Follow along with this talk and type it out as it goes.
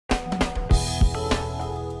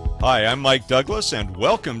Hi, I'm Mike Douglas, and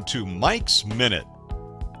welcome to Mike's Minute.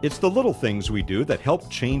 It's the little things we do that help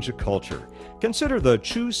change a culture. Consider the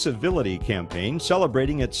Choose Civility campaign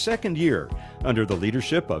celebrating its second year under the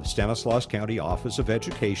leadership of Stanislaus County Office of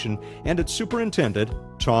Education and its superintendent,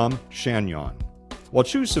 Tom Chagnon. While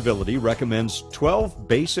Choose Civility recommends 12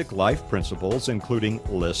 basic life principles, including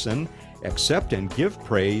listen, accept and give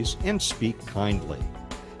praise, and speak kindly.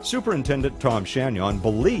 Superintendent Tom Chagnon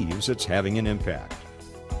believes it's having an impact.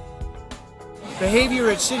 Behavior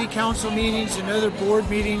at city council meetings and other board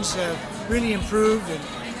meetings have really improved,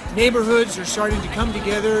 and neighborhoods are starting to come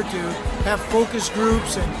together to have focus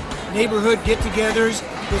groups and neighborhood get-togethers.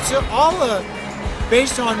 It's all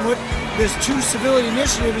based on what this Choose Civility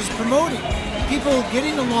initiative is promoting. People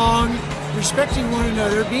getting along, respecting one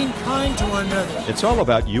another, being kind to one another. It's all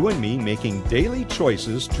about you and me making daily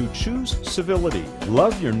choices to choose civility.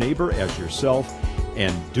 Love your neighbor as yourself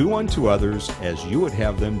and do unto others as you would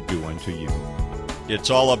have them do unto you. It's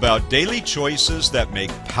all about daily choices that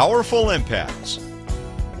make powerful impacts,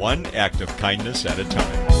 one act of kindness at a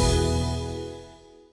time.